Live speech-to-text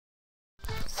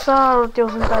Salut, eu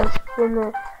sunt aici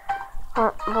până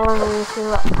vom ieși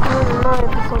la un nou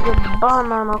episod de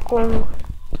Banana Kong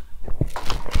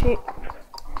și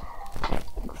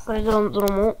să-i dăm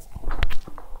drumul.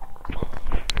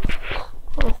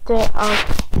 Este al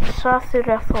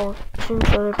 6-lea sau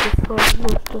 5-lea episod,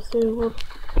 nu știu sigur.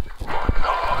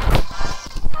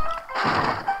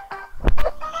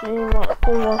 Și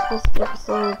cum v-am spus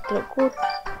episodul trecut,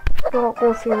 eu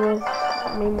acum filmez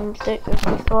mai multe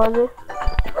episoade.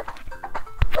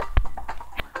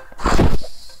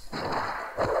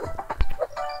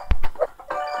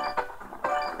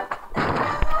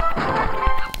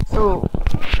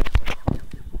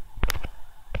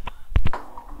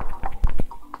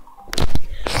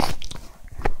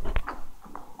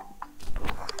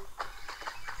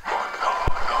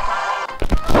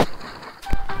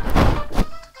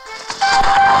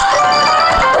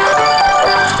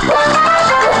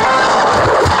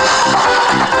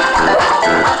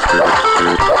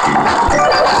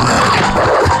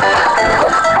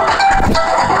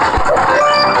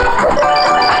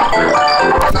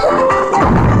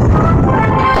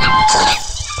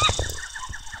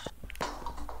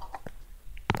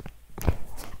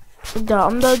 Da,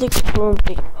 am dat de câte un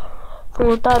pic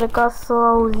frumutare ca să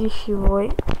auziți și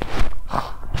voi.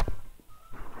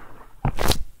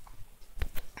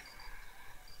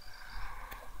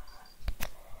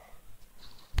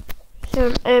 Și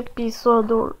în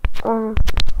episodul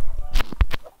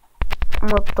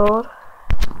următor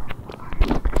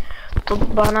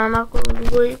tot Banana Kong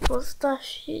voi posta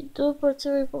și după ce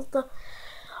voi posta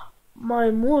mai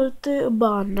multe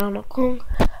Banana Kong,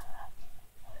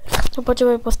 după ce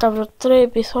voi posta vreo 3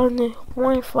 episoade,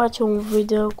 voi face un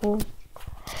video cu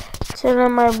cele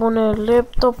mai bune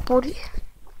laptopuri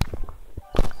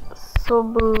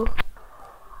sub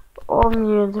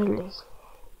 1000 de lei.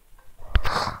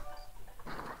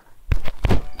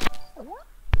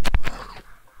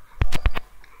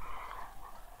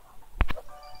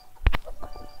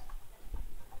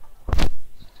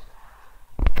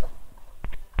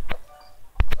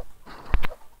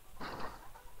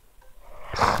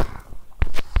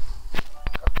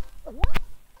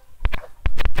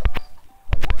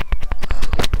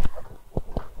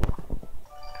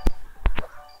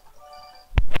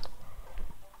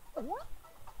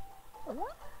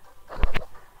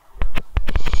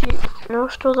 Și nu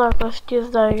știu dacă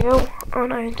știți, dar eu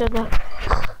înainte de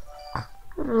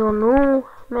nu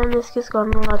mi-am deschis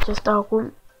canalul acesta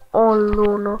acum o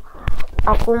lună.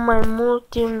 Acum mai mult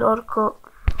timp, doar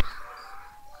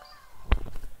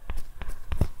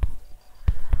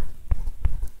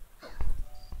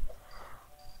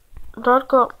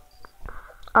că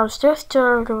am șters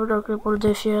celelalte videoclipuri,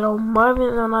 deși erau mai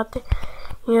vizionate,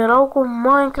 erau cu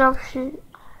Minecraft și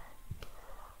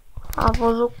am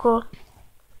văzut că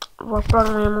vă plac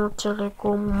mai mult cele cu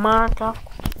Minecraft,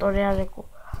 cu tutoriale, cu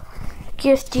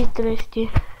chestii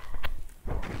trestii.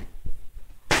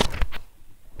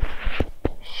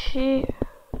 Și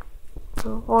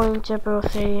voi începe o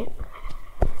serie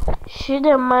și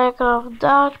de Minecraft,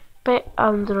 dar pe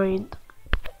Android.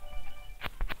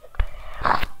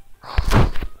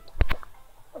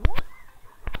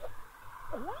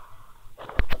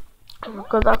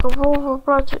 Că dacă vă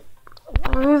place,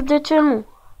 de ce nu?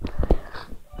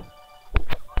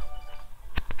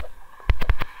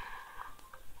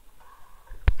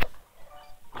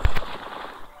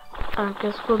 Am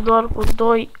crescut doar cu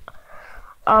 2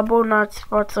 abonați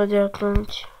față de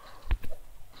atunci.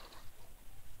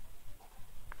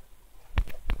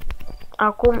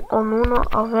 Acum o lună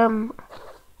aveam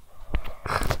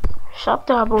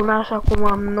 7 abonați și acum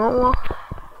am 9.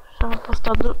 Și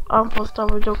am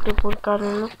postat videoclipuri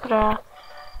care nu prea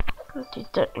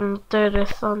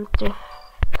interesante.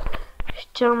 Și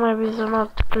cel mai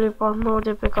vizionat clip al meu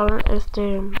de pe canal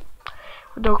este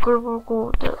videoclipul cu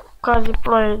cazi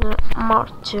ploaie de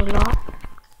Marcela.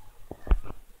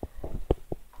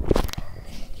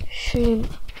 Și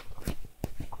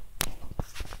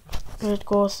cred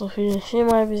că o să fie și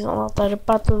mai vizionat, are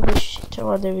 40 și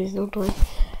ceva de vizionări.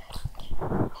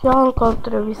 Și încă ar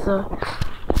trebui să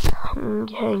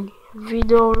închei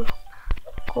videoul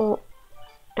cu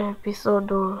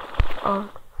episodul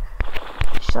al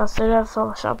 6-lea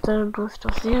sau 7-lea, nu știu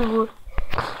sigur.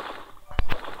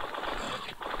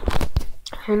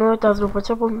 Și nu uitați, după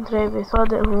ce pun 3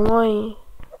 episoade, voi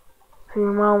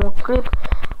filma un clip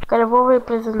care vă voi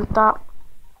prezenta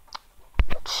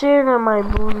cele mai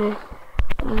bune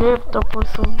laptopuri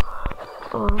sub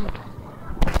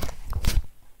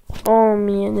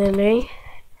 1000 de lei.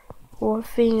 Vor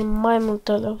fi mai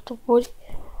multe laptopuri,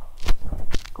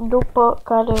 după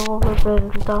care vă voi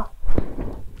prezenta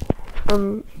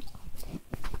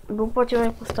după ce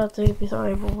mai postat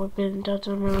episoade, vă voi prezenta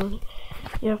cel mai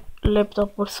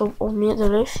laptopul sub 1000 de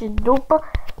lei și după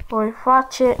voi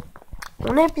face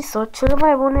un episod cele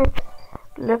mai bune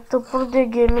laptopuri de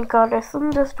gaming care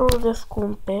sunt destul de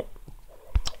scumpe.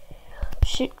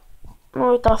 Și nu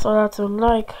uitați să dați un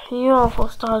like. Eu am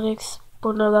fost Alex.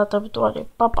 Până data viitoare.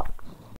 Pa, pa!